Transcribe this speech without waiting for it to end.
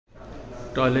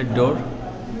toilet door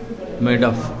made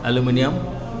of aluminium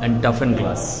and toughened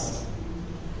glass.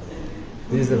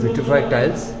 This is the vitrified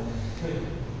tiles.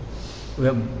 We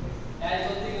have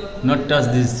not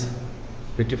touched these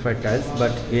vitrified tiles,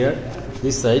 but here,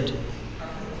 this side,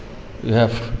 we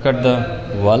have cut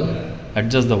the wall,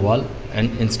 adjust the wall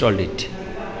and installed it.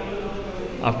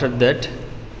 After that,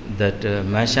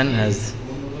 mason has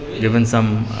given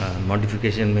some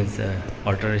modification, means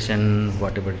alteration,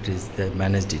 whatever it is, they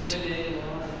managed it.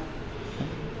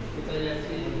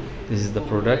 This is the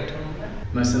product.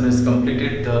 Mason has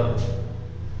completed the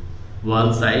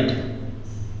wall side.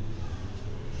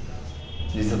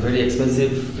 These are very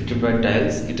expensive vitrified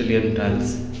tiles, Italian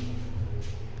tiles.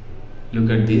 Look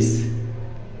at this.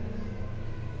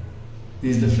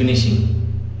 This is the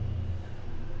finishing.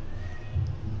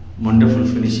 Wonderful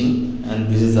finishing. And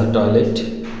this is a toilet.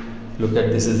 Look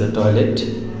at, this is a toilet.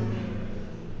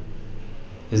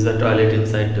 This is the toilet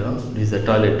inside door. This is the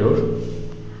toilet door.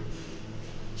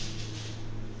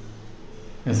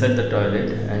 Inside the toilet,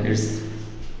 and it's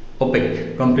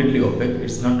opaque, completely opaque.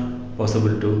 It's not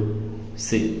possible to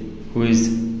see who is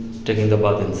taking the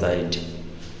bath inside.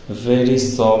 A very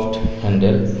soft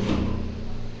handle.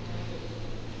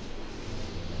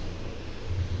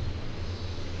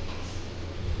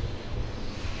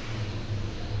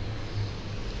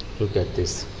 Look at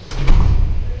this.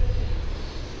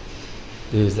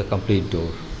 This is the complete door.